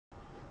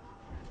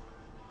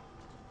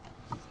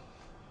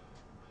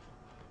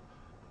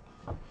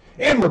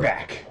And we're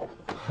back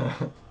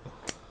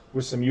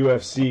with some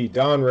UFC.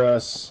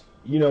 Donruss,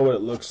 you know what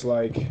it looks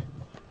like.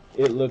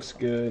 It looks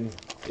good.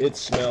 It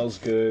smells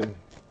good.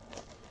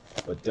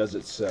 But does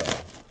it sell?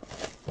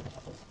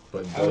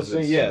 But I would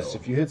say yes.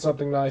 If you hit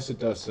something nice, it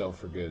does sell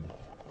for good.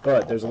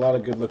 But there's a lot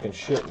of good-looking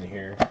shit in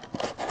here.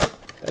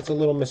 That's a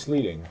little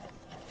misleading.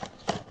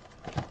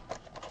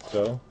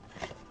 So?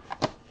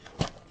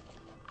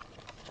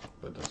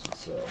 But does it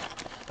sell?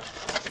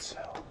 Does it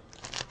sell?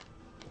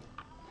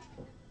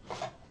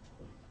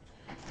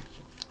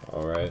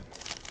 Alright.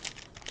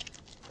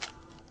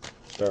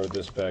 Start with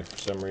this pack for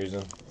some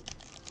reason.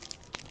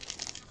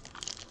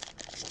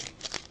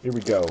 Here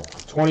we go.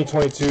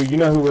 2022. You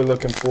know who we're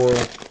looking for.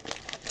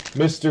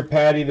 Mr.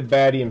 Paddy the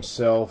Baddie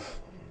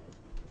himself.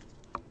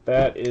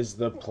 That is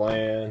the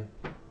plan.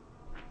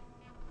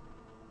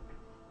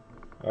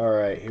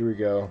 Alright, here we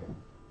go.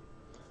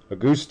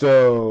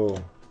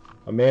 Augusto.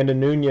 Amanda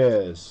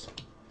Nunes.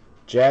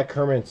 Jack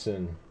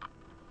Hermanson.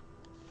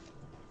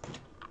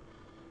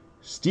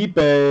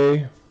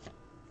 Stipe.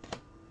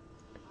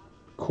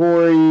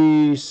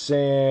 Corey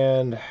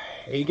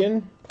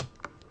Sandhagen.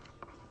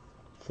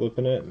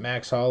 Flipping it.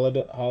 Max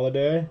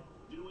Holloway,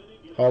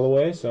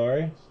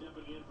 sorry.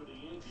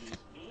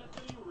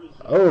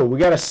 Oh, we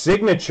got a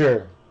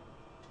signature.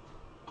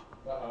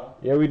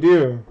 Yeah, we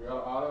do. We got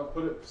an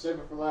auto. Save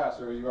it for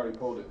last, or you already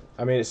pulled it?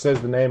 I mean, it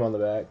says the name on the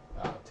back.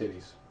 Ah,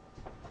 titties.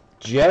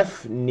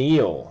 Jeff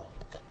Neal.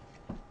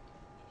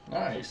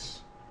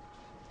 Nice.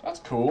 That's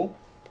cool.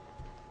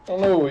 I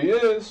don't know who he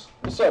is.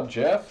 What's up,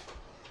 Jeff?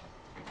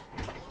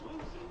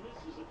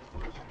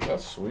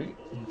 That's sweet.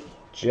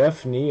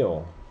 Jeff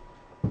Neal.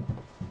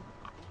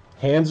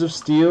 Hands of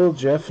Steel,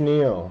 Jeff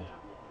Neal.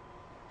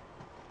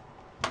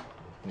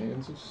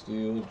 Hands of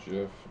Steel,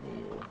 Jeff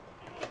Neal.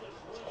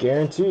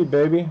 Guaranteed,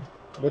 baby.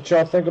 What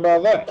y'all think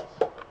about that?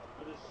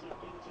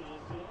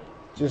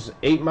 Just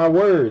ate my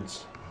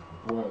words.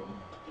 What?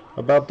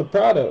 About the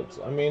product.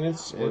 I mean,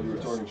 it's... What, you were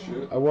talking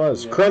shit? I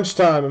was. Yeah. Crunch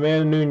time,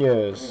 Amanda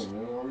Nunes. Damn,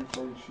 man, why were you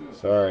talking shit?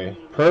 Sorry.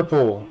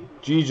 Purple,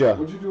 Jija.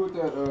 What'd you do with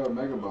that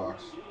mega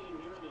box?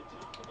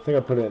 I think I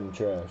put it in the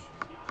trash.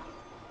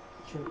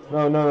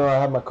 No, I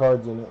have my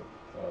cards in it.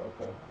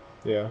 Oh, okay.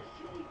 Yeah.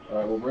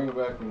 Alright, we'll bring it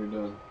back when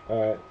you're done.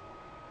 Alright.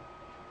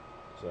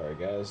 Sorry,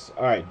 guys.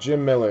 Alright,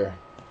 Jim Miller.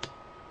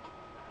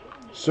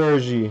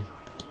 Sergi.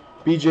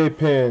 BJ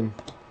Penn.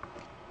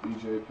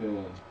 BJ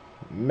Penn.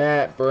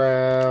 Matt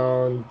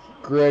Brown.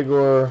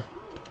 Gregor.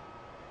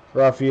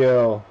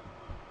 Raphael.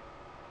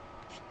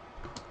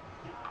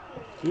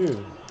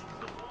 Dude.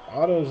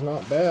 Auto's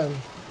not bad.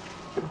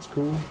 It's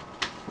cool.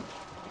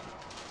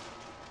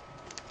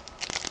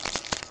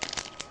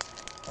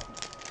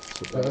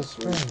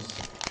 Best friends.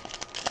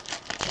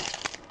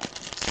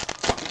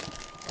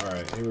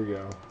 Alright, here we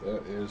go.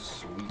 That is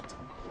sweet.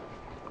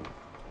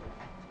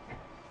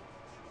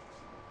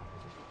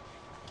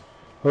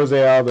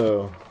 Jose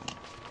Aldo.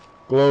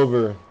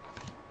 Glover.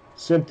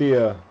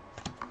 Cynthia.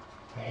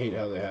 I hate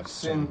how they have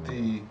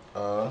Cynthia.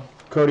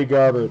 Cody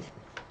Garbett.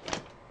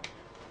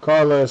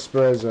 Carla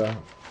Espreza.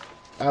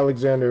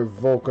 Alexander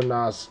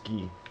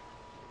Volkanovski.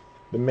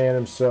 The man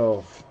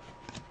himself.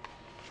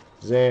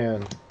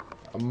 Zan.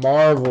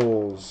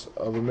 Marvels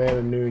of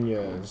Amanda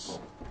Nunes.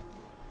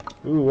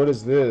 Ooh, what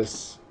is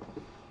this?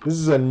 This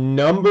is a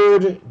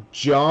numbered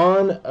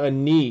John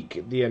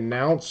Anik, the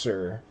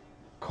announcer,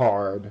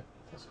 card.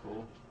 That's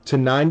cool. To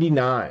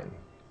 99.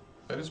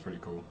 That is pretty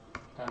cool.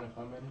 Kind of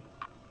how many?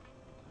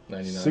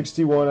 99.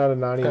 61 out of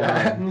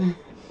 99.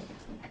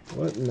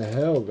 What in the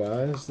hell,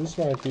 guys? This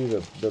might be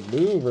the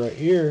move right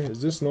here. Is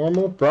this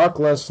normal? Brock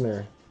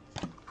Lesnar.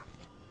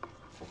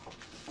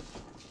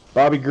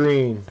 Bobby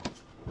Green.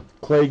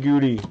 Clay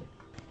Goody,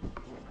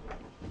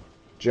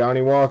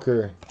 Johnny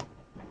Walker,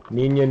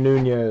 Nina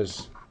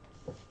Nunez.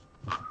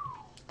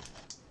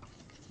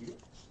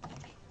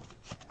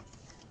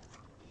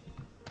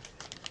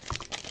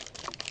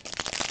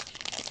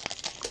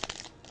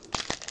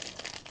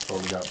 Oh,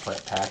 we got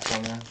packs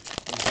on there?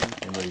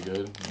 Anybody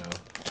good? No.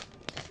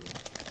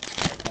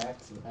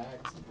 Packs and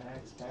packs and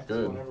packs. Packs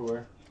Good. going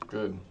everywhere.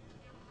 Good.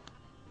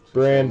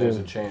 Brandon. There's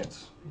a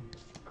chance.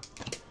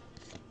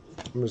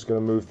 I'm just going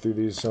to move through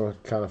these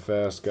kind of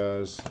fast,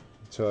 guys,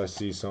 until I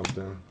see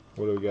something.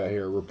 What do we got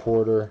here?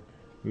 Reporter,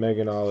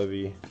 Megan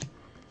Olivey.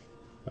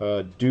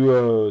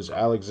 Duos,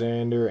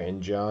 Alexander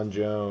and John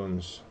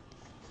Jones.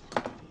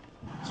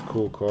 It's a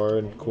cool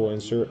card. Cool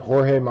insert.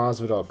 Jorge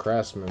Masvidal,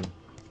 Craftsman.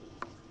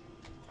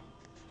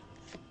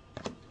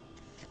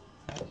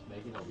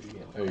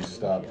 Hey,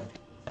 stop.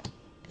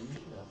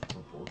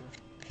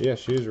 Yeah,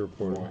 she is a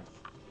reporter.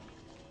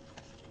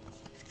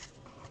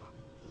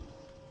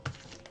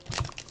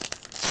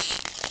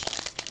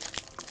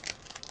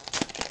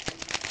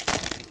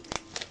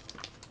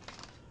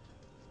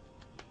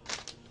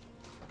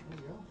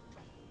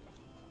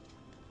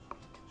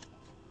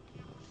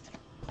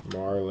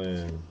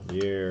 Marlon,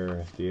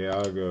 Yair,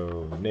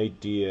 Thiago, Nate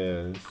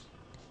Diaz.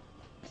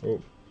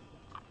 Oh.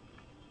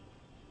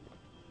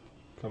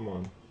 Come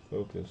on,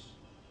 focus.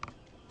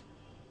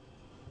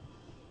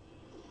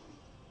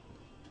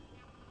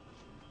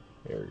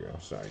 There we go.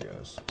 Sorry,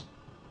 guys.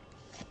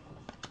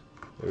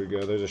 There we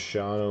go. There's a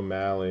Sean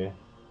O'Malley.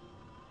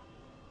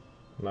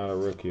 Not a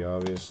rookie,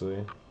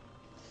 obviously.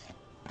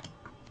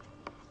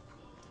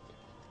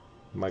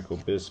 Michael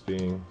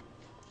Bisping.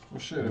 Well,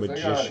 shit, if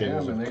they got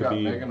him and they got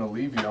Megan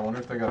Levy, I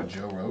wonder if they got a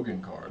Joe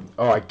Rogan card.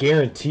 Oh, I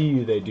guarantee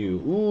you they do.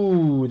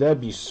 Ooh,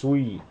 that'd be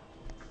sweet.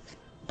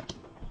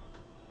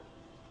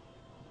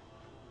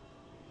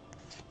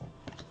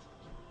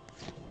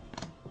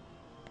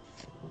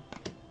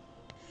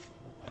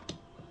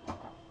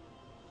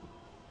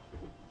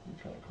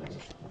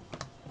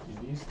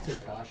 Dude, these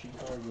Takashi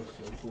cards look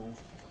so cool.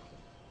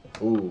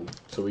 Ooh,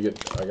 so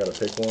I gotta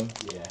pick one?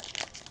 Yeah.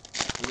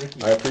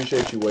 Ricky. I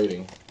appreciate you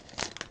waiting.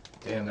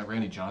 Damn, that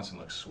Randy Johnson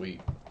looks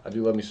sweet. I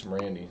do love me some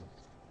Randy.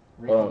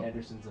 Ricky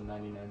Henderson's a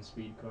 99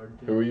 speed card,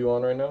 too. Who are you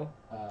on right now?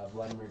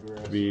 Vladimir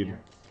Guerrero Khabib, Sr.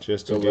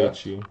 Justin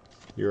Gaethje,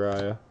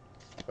 Uriah,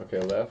 Okay,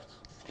 left.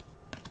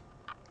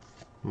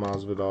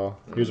 Masvidal.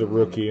 Here's a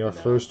rookie, our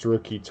first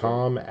rookie,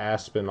 Tom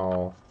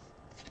Aspinall.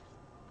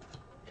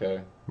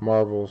 Okay.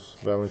 Marvels,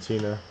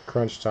 Valentina,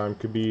 Crunch Time,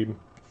 Khabib.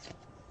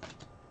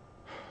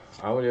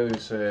 I would either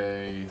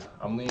say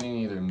I'm leaning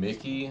either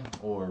Mickey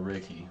or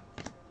Ricky.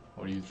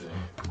 What do you think?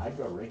 I'd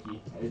go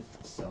Ricky. It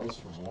sells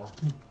for more.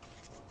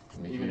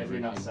 Mickey Even or if you're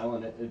not Ricky?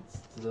 selling it, it's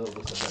still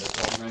looks a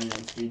better card.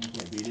 99 speed, you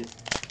can't beat it.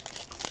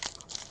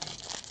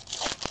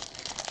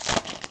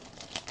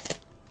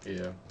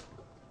 Yeah.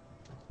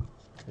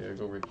 Yeah,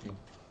 go Ricky.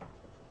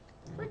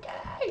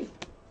 Ricky!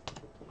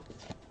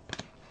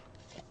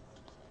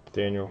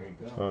 Daniel. There you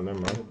go. Oh, never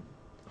mind.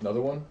 Another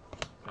one?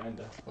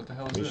 Kinda. What the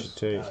hell is You this? should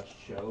take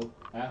Show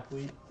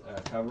athlete,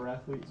 cover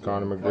athlete.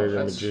 Conor Oh, McGregor,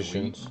 that's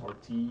Magicians. sweet.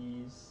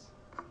 Ortiz.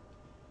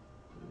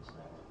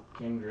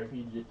 Ken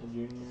Griffey Jr.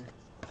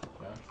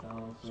 Josh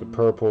Donaldson. So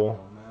purple.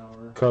 Joe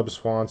Mauer. Cub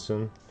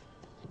Swanson.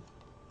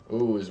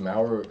 Ooh, is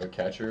Mauer a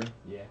catcher?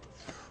 Yeah,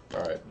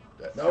 Alright.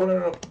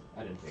 No.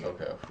 I didn't think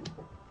Okay.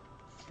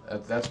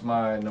 That's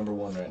my number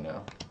one right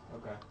now.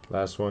 Okay.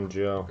 Last one,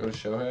 Joe. Go to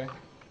Shohei.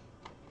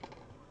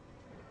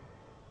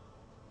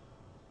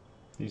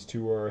 These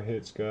two are our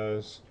hits,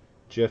 guys.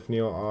 Jeff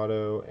Neal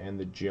Auto and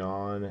the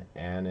John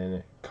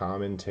Annan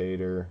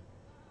commentator.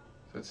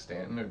 Is that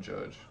Stanton or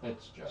Judge?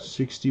 It's Judge.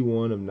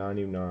 61 of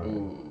 99.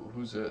 Ooh,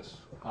 who's this?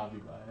 Javi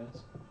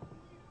Baez.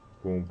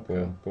 Boom, boom,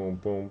 Okay. boom,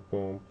 boom,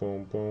 boom,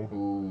 boom, boom.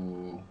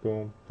 Ooh.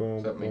 Boom, boom,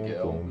 Is that boom,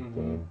 Miguel? boom,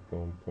 boom,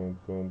 boom, boom,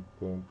 boom,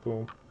 boom,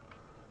 boom.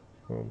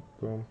 Boom,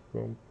 boom,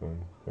 boom,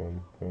 boom,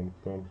 boom, boom,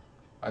 boom.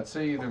 I'd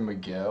say either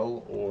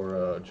Miguel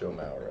or Joe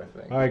Mauer, I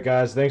think. All right,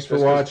 guys. Thanks for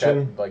Just 'cause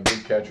watching. like,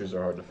 good catchers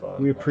are hard to find.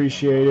 We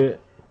appreciate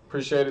it.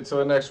 Appreciate it. Till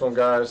the next one,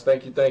 guys.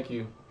 Thank you, thank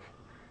you.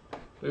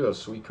 Look at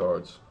those sweet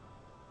cards.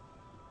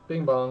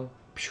 Bing bong.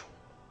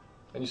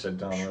 And you said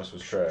Donruss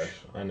was trash.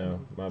 I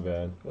know. My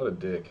bad. What a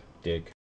dick. Dick.